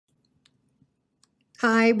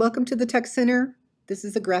Hi, welcome to the Tech Center. This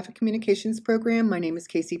is a graphic communications program. My name is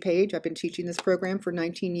Casey Page. I've been teaching this program for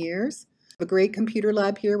 19 years. I have a great computer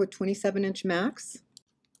lab here with 27-inch Macs.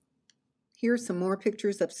 Here are some more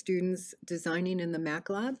pictures of students designing in the Mac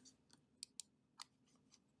lab.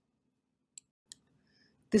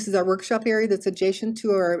 This is our workshop area that's adjacent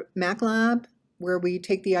to our Mac lab, where we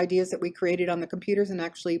take the ideas that we created on the computers and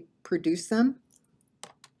actually produce them.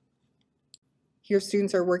 Here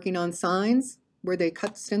students are working on signs, where they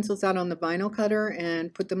cut stencils out on the vinyl cutter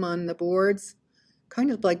and put them on the boards, kind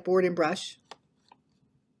of like board and brush.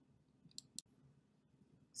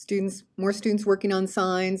 More students working on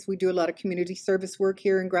signs. We do a lot of community service work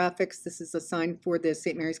here in graphics. This is a sign for the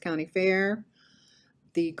St. Mary's County Fair,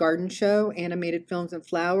 the garden show, animated films and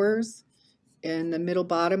flowers. In the middle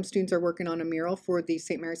bottom, students are working on a mural for the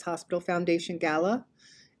St. Mary's Hospital Foundation Gala.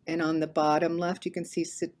 And on the bottom left, you can see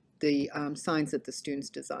the signs that the students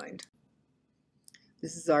designed.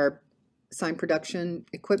 This is our sign production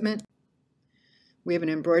equipment. We have an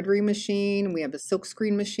embroidery machine. We have a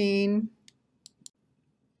silkscreen machine.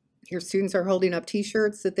 Here students are holding up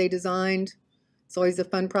t-shirts that they designed. It's always a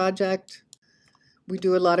fun project. We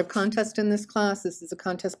do a lot of contests in this class. This is a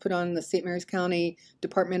contest put on the St. Mary's County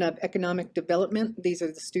Department of Economic Development. These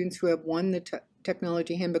are the students who have won the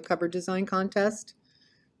Technology Handbook Cover Design Contest.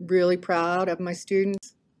 Really proud of my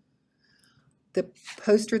students. The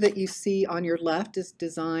poster that you see on your left is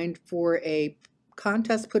designed for a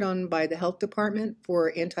contest put on by the health department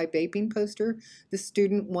for anti-vaping poster. The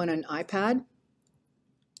student won an iPad.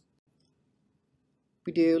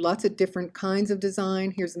 We do lots of different kinds of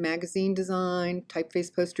design. Here's magazine design,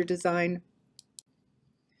 typeface poster design.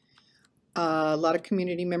 A lot of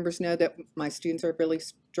community members know that my students are really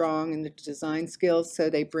strong in the design skills, so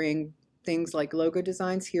they bring things like logo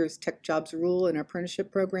designs. Here's Tech Jobs Rule, an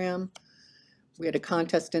apprenticeship program. We had a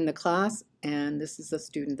contest in the class, and this is a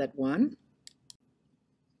student that won.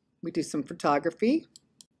 We do some photography.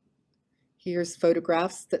 Here's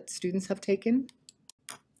photographs that students have taken.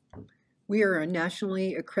 We are a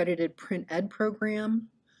nationally accredited print ed program.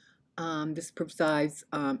 This provides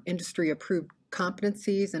industry-approved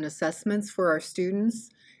competencies and assessments for our students.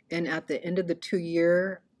 And at the end of the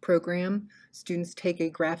 2-year program, students take a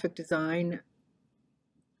graphic design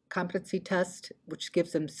competency test, which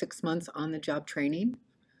gives them 6 months on-the-job training.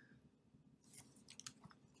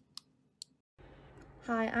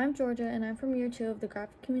 Hi, I'm Georgia, and I'm from year 2 of the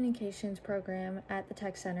Graphic Communications program at the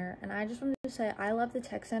Tech Center. And I just wanted to say I love the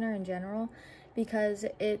Tech Center in general because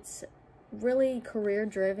it's really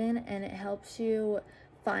career-driven and it helps you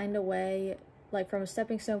find a way, like from a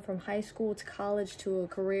stepping stone from high school to college to a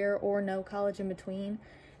career or no college in between.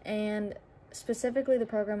 And specifically the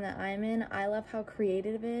program that I'm in, I love how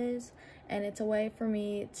creative it is, and it's a way for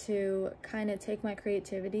me to kind of take my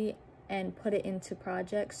creativity and put it into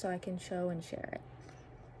projects so I can show and share it.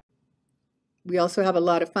 We also have a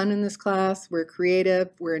lot of fun in this class. We're creative,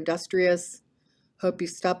 we're industrious. Hope you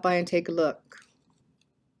stop by and take a look.